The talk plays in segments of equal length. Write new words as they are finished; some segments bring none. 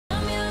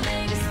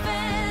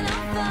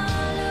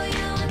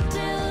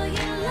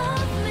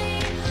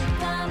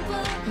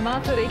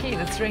Matariki,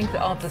 the Strength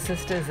of the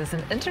Sisters, is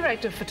an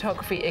interactive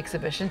photography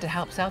exhibition to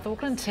help South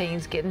Auckland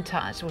teens get in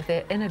touch with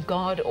their inner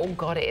god or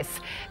goddess.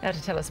 Now,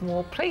 to tell us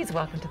more, please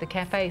welcome to the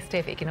cafe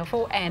Steph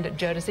Ikinofo and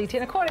Jodice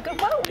Teinakore. Good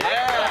welcome.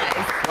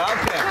 Yeah,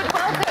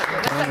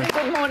 welcome.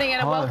 Good morning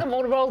and a welcome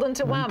all rolled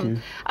into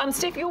one.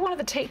 Steph, you're one of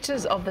the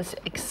teachers of this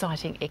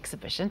exciting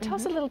exhibition. Tell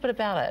us a little bit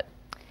about it.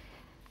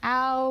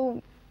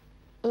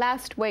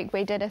 Last week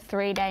we did a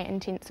 3-day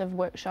intensive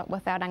workshop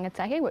with our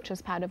rangatahi, which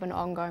is part of an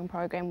ongoing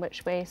program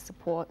which we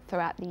support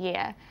throughout the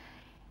year.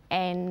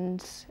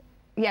 And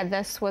yeah,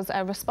 this was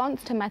a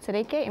response to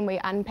Matariki, and we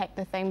unpacked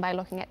the theme by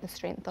looking at the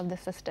strength of the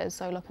sisters,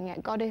 so looking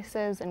at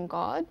goddesses and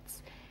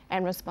gods,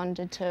 and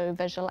responded to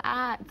visual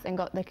arts and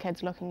got the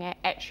kids looking at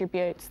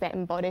attributes that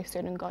embody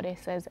certain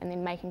goddesses and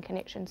then making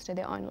connections to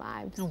their own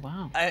lives. Oh,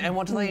 wow. And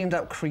what do they end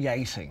up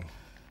creating?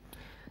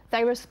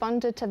 They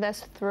responded to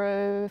this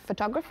through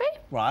photography.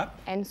 Right.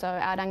 And so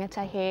our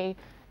rangatahi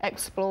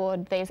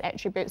explored these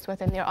attributes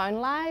within their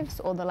own lives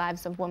or the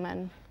lives of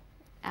women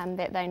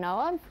that they know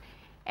of.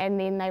 And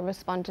then they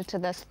responded to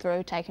this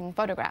through taking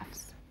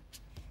photographs.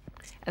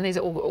 And these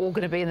are all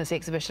going to be in this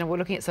exhibition. We're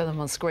looking at some of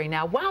them on screen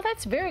now. Wow,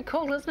 that's very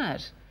cool, isn't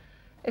it?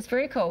 It's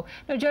very cool.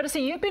 Now,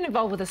 Jodice, you've been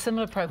involved with a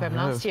similar program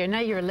last year. Now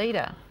you're a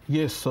leader.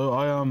 Yes,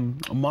 so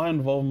my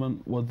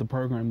involvement with the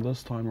program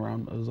this time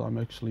around is I'm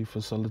actually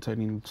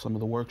facilitating some of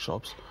the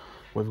workshops.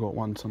 We've got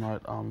one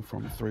tonight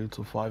from 3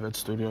 to 5 at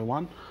Studio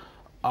One.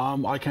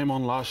 I came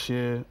on last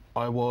year.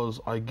 I was,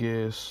 I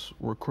guess,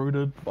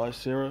 recruited by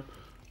Sarah.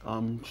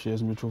 She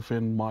has a mutual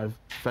friend, my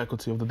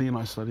faculty of the dean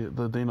I study at,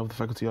 the dean of the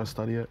faculty I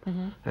study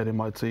at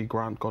MIT.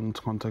 Grant got into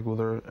contact with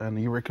her and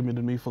he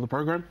recommended me for the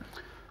program.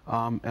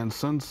 And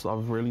since,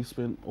 I've really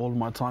spent all of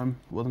my time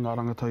with Ngā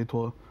Rangatahi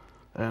Toa,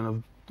 and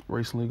I've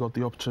recently got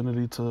the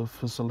opportunity to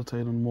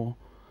facilitate in more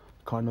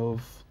kind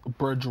of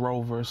bridge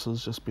role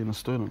versus just being a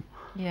student,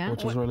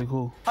 which is really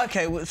cool.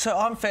 Okay, well, so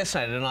I'm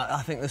fascinated, and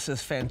I think this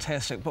is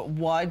fantastic, but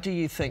why do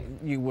you think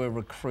you were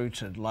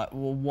recruited? Like,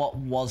 well, what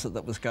was it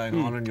that was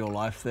going on in your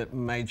life that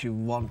made you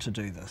want to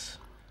do this?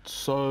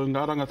 So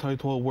Ngā Rangatahi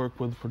Toa work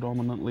with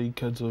predominantly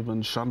kids who have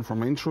been shunned from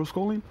mainstream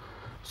schooling.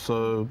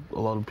 So a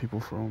lot of people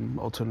from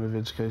alternative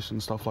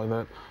education, stuff like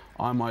that.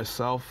 I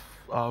myself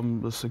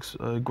was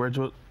a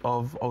graduate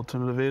of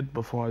alternative ed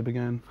before I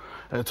began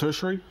at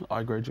tertiary.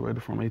 I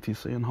graduated from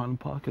ATC in Highland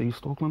Park,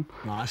 East Auckland.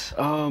 Nice.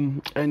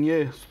 And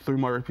yeah, through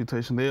my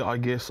reputation there, I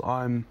guess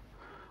I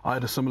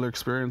had a similar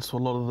experience to a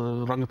lot of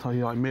the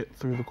rangatahi I met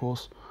through the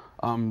course,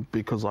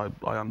 because I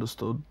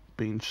understood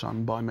being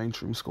shunned by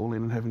mainstream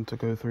schooling and having to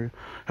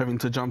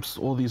jump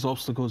all these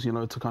obstacles, you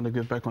know, to kind of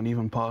get back on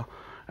even par.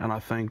 And I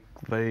think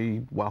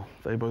they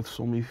both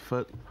saw me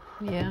fit.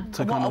 Yeah. What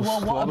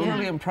a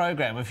brilliant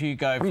program. If you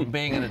go from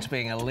being in it to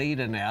being a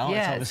leader now,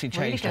 it's obviously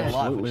changed your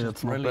life, which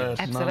is brilliant.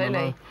 Absolutely.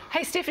 No.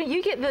 Hey, Stephanie,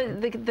 you get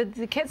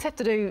the kids have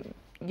to do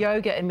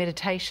yoga and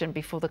meditation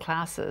before the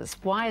classes.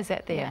 Why is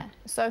that there? Yeah.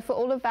 So for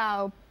all of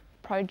our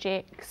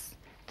projects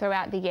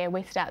throughout the year,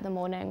 we start the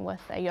morning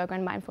with a yoga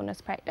and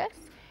mindfulness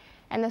practice.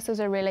 And this is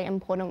a really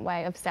important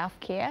way of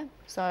self-care.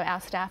 So our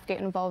staff get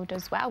involved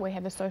as well. We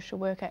have a social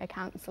worker, a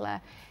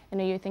counsellor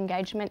and a youth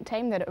engagement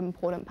team that are an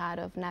important part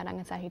of Ngā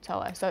Rangatahi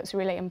Toa. So it's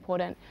really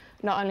important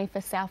not only for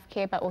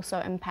self-care but also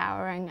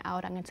empowering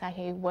our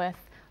rangatahi with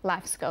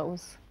life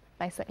skills,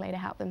 basically to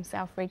help them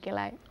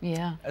self-regulate.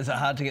 Yeah. Is it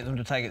hard to get them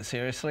to take it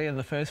seriously in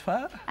the first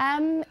part?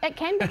 It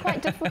can be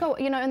quite difficult.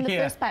 You know, in the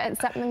first part,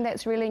 it's something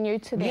that's really new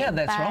to them. Yeah,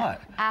 that's right.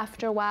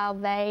 After a while,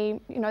 they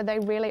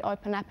really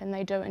open up and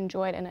they do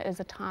enjoy it, and it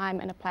is a time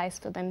and a place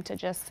for them to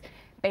just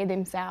be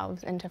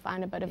themselves and to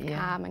find a bit of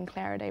calm and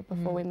clarity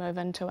before we move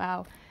into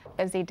our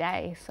busy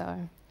day. So.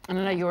 And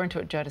I know you're into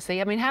it,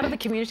 Jodice. I mean, how did the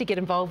community get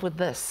involved with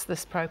this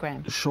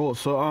program? Sure.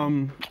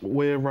 So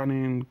we're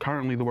running,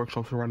 currently the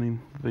workshops are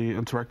running the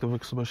interactive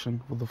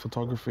exhibition with the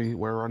photography.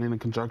 We're running in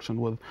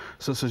conjunction with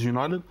Sistas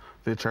United,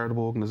 their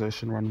charitable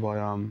organisation run by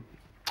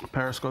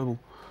Paris Goebel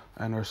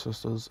and her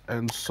sisters.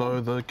 And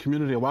so the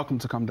community are welcome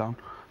to come down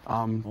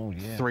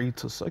 3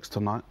 to 6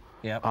 tonight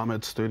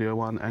at Studio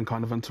One and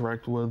kind of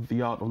interact with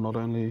the art of not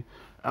only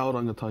our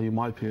rangatahi,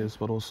 my peers,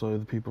 but also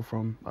the people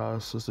from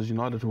Sistas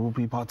United who will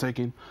be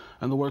partaking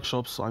in the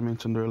workshops I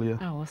mentioned earlier.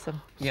 Oh,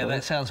 awesome. Yeah,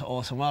 that sounds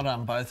awesome. Well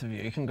done, both of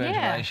you.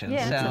 Congratulations.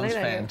 Yeah, sounds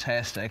absolutely.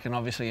 fantastic, and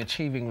obviously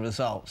achieving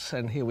results.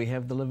 And here we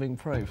have the living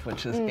proof,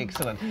 which is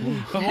excellent.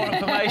 For more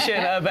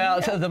information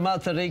about the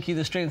Matariki,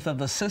 the Strength of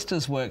the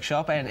Sisters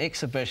workshop and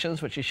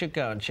exhibitions, which you should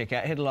go and check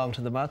out, head along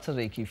to the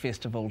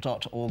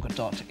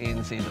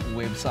matarikifestival.org.nz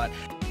website.